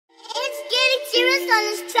on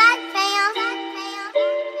this track, fam.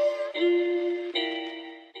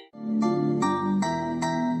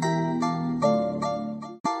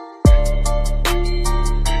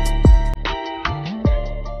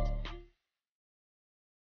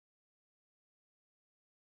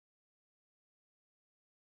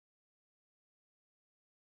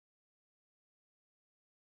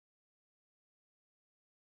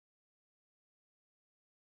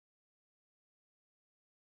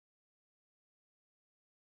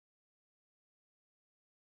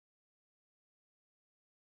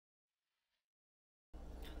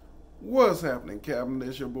 What's happening, Captain?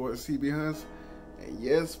 It's your boy CB Hunts, and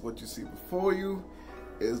yes, what you see before you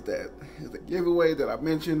is the giveaway that I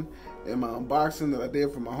mentioned in my unboxing that I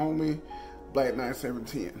did for my homie Black Knight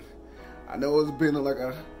 710. I know it's been like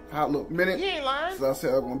a hot little minute since I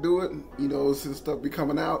said I'm gonna do it. You know, since stuff be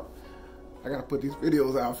coming out, I gotta put these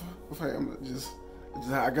videos out for him. Just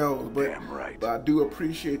how it goes. But, Damn right. But I do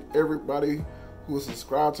appreciate everybody who is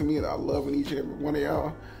subscribed to me, and I love each and every one of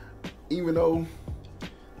y'all, even though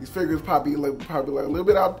these figures probably like a little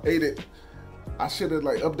bit outdated. I should have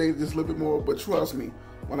like updated this a little bit more, but trust me,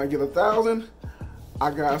 when I get 1,000, I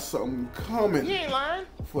got something coming. You ain't lying.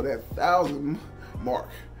 For that 1,000 mark.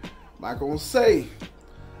 I'm not gonna say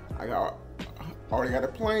I already got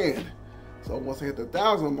it planned. So once I hit the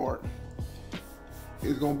 1,000 mark,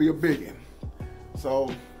 it's gonna be a big one.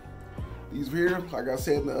 So these here, like I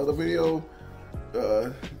said in the other video,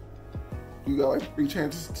 you got like 3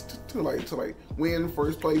 chances to win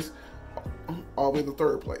first place all the way to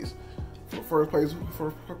third place. For first place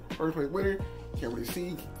winner, can't really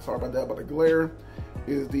see. Sorry about that, but the glare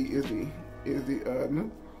is the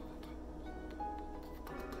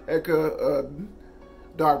Eka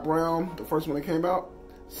Doc Brown, the first one that came out.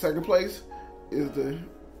 Second place is the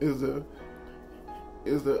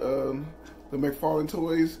McFarlane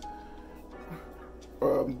Toys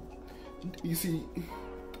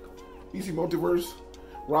DC Multiverse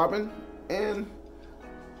Robin, and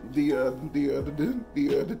the WWE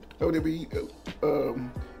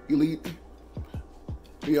Elite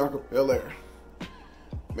Bianca Belair.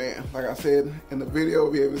 Man, like I said in the video,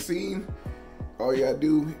 if you haven't seen, all you gotta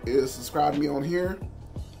do is subscribe to me on here,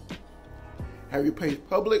 have your page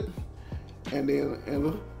public, and then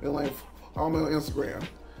like follow me on Instagram.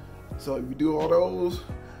 So if you do all those,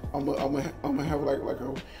 I'm gonna have like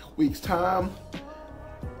a week's time.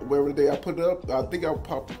 Whatever day I put it up, I think I'll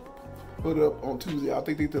put it up on Tuesday. I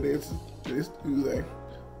think today is Tuesday.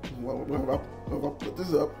 When I put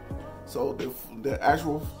this up, so the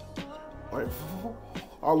actual like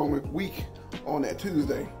following week on that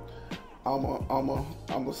Tuesday, I'm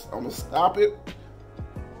gonna stop it.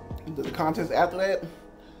 The contest after that.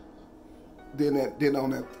 Then on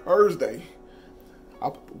that Thursday,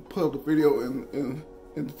 I'll put up the video and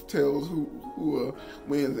tells who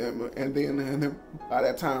wins, and then by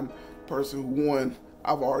that time, the person who won,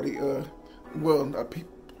 I've already the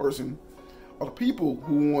people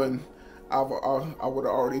who won, I would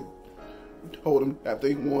have already told them that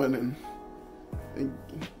they won, and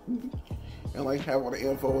like have all the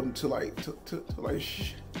info to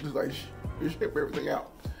ship everything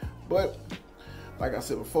out. But like I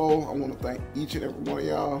said before, I want to thank each and every one of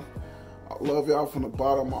y'all. I love y'all from the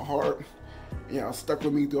bottom of my heart. Y'all stuck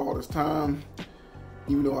with me through all this time,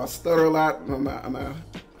 even though I stutter a lot, and I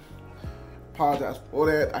apologize for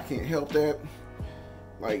that. I can't help that.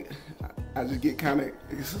 Like, I just get kind of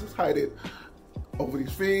excited over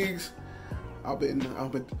these figs. I'm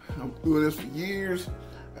doing this for years.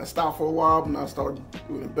 I stopped for a while, but I started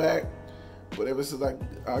doing it back. But ever since I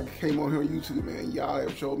came on here on YouTube, man, y'all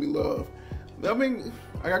have showed me love. I mean,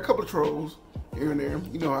 I got a couple of trolls here and there.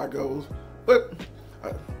 You know how it goes. But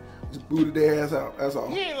I just booted their ass out. That's all.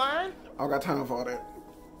 You ain't lying. I don't got time for all that.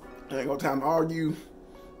 I ain't got time to argue.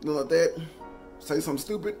 Nothing like that. Say something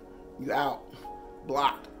stupid, you out.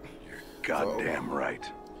 Blocked. You're goddamn right.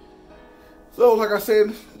 So, like I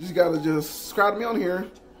said, you gotta just subscribe to me on here,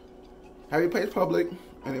 have your page public,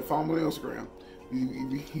 and then follow me on Instagram.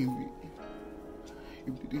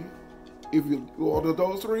 If you do all of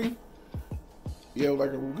those 3, you have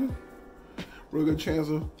like a real good chance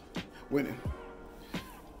of winning.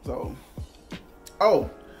 So,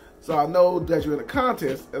 so I know that you're in a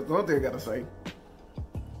contest. That's one thing I gotta say.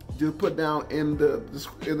 Just put down in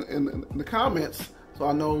the comments so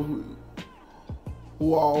I know who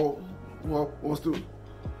wants to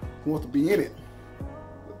be in it.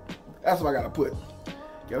 That's what I gotta put.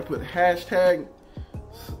 You gotta put hashtag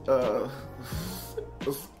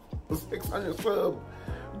 600 sub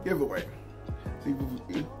giveaway. See,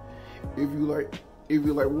 if you like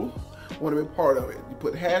want to be part of it, you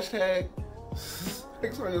put hashtag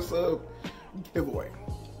 600 sub giveaway.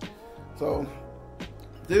 So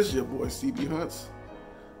this is your boy CB Hunts.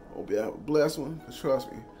 Hope you have a blessed one. Cause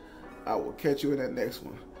trust me, I will catch you in that next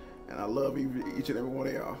one. And I love each and every one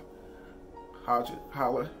of y'all.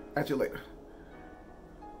 Holler at you later.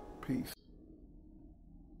 Peace.